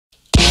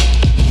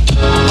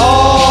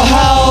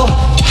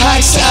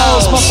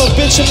off a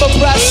bitch if a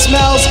breath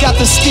smells. Got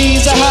the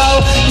steez of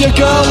hell. Your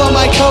girl on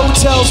my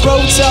coattails.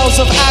 Roadtails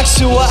of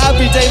actual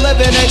everyday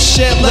living and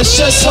shit. Let's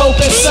just hope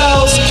it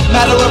sells.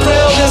 Matter of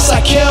realness,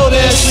 I kill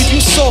this. Leave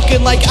you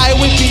sulking like I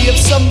would be if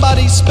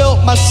somebody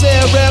spilt my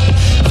syrup.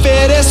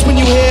 Fear this when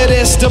you hear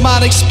this.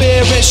 Demonic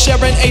spirit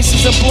sharing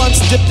aces and blunts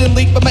dipped in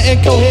leak by my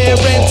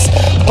incoherence.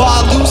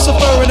 Bar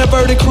Lucifer in a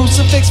verted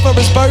crucifix for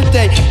his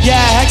birthday.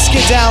 Yeah, Hex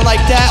get down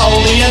like that,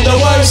 only in the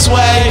worst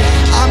way.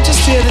 I'm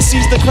just here to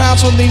seize the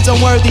crowns from these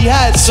unworthy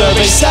heads.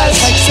 Survey says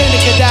Hex in a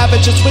cadaver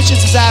just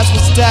wishes his ass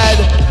was dead.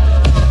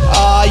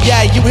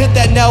 Yeah, you hit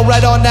that nail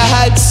right on the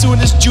head. Soon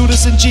as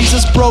Judas and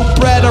Jesus broke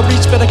bread, I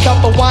reached for the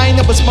cup of wine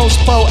that was most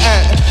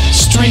potent.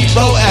 Street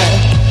rodent,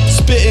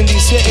 spitting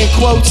these hitting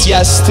quotes,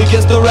 yes, to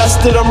get the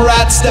rest of them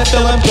rats that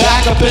filling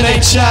back up in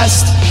their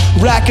chest.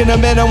 Racking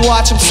them in and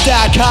watch them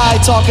stack high,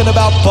 talking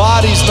about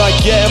bodies, not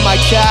getting my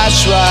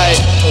cash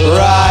right,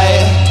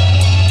 right.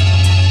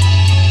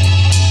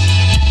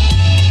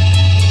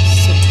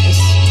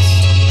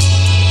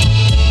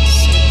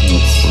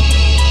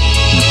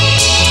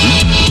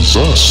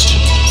 Possessed.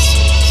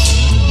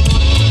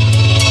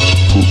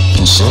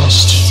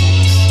 Possessed.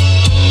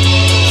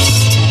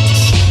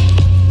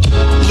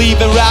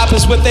 Leaving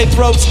rappers with their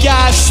throats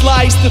gas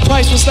sliced. The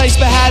price was nice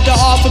but had to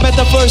offer them at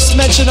the first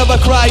mention of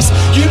a Christ.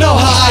 You know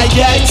how I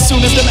get,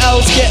 soon as them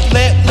L's get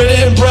lit.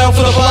 Written brown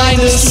for the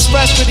blinders, too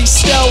fresh for these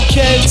stealth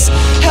kids.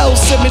 Hell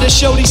sent me to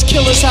show these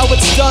killers how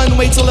it's done.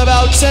 Wait till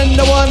about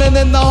 10 to 1 and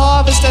then the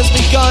harvest has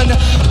begun.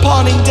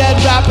 Pawning dead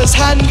rappers,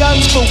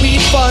 handguns for weed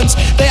funds.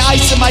 They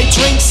ice in my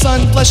drink,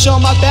 son. Flesh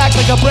on my back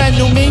like a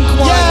brand new mink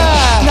one.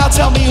 Yeah, now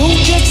tell me who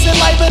kicks in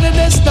life than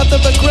this?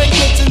 Nothing but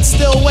crickets and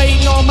still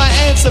waiting on my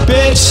answer,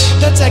 bitch.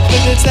 That's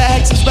evidence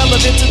that Hex is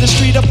relevant to the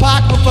street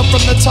apocrypha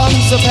from the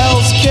tongues of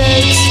hell's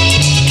kids.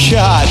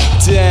 God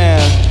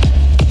damn.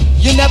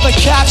 You never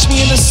catch me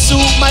in a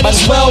suit, might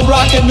as well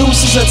rock a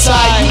noose as a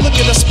tie. You look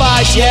at the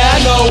spies, yeah, I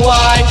know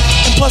why.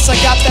 And plus I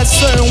got that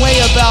certain way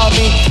about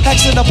me.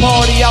 Hex in the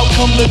party, out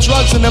come the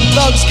drugs and them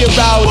thugs get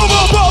rowdy.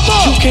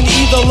 You can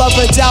either love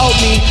or doubt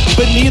me,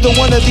 but neither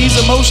one of these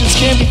emotions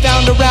can be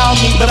found around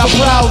me. But I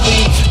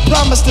proudly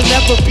promise to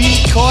never be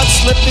caught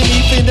slipping,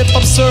 even if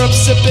I'm syrup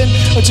sipping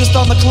or just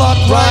on the clock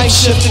rhyme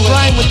shifting.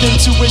 Grind with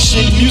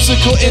intuition,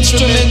 musical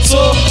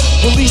instrumental,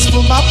 release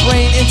from my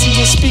brain into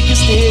your speakers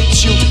to hit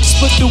you.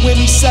 Split through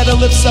any set of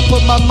lips I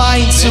put my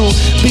mind to.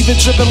 Leave it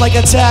dripping like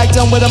a tag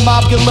done with a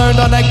mob get learned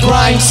on that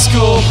grind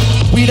school.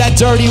 We that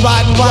dirty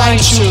rotten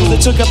wine chew. It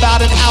took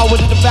about an hour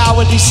to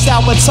devour these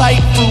sour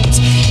tight fruits.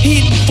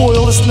 Heat and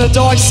foil is in the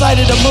dark side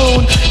of the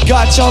moon.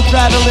 Got y'all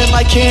rattling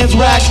like cans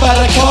racked by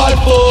the card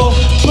full.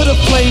 Put a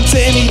flame to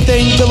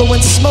anything, billowing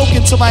smoke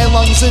into my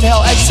lungs.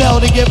 Inhale, exhale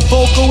to get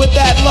vocal with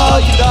that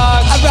love.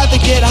 I'd rather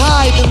get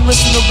high than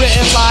listen to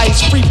written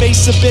lies.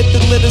 Freebase a bit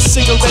than lit a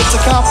cigarette to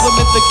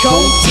compliment the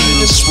codeine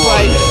and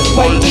Sprite.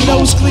 Wipe the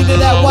nose clean of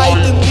that white,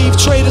 then leave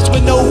traitors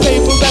with no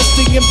paper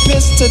resting in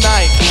piss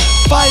tonight.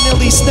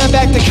 Finally snap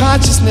back to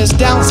consciousness,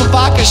 down some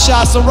vodka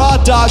shots, a raw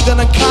dog,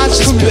 then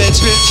unconscious bitch.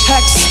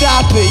 Hex,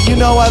 stop it, you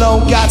know I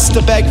don't gots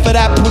to beg for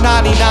that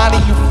punani nani.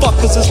 You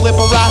fuckers is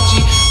Liberace,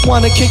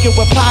 wanna kick it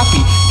with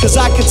Poppy, cause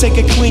I can take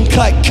a clean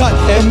cut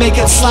and make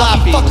it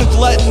sloppy. Fuck a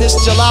gluttonous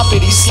jalopy,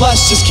 these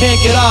sluts just can't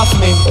get off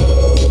me.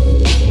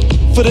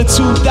 For the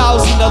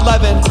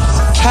 2011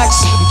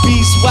 Hex,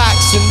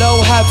 SWAX, and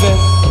no heaven.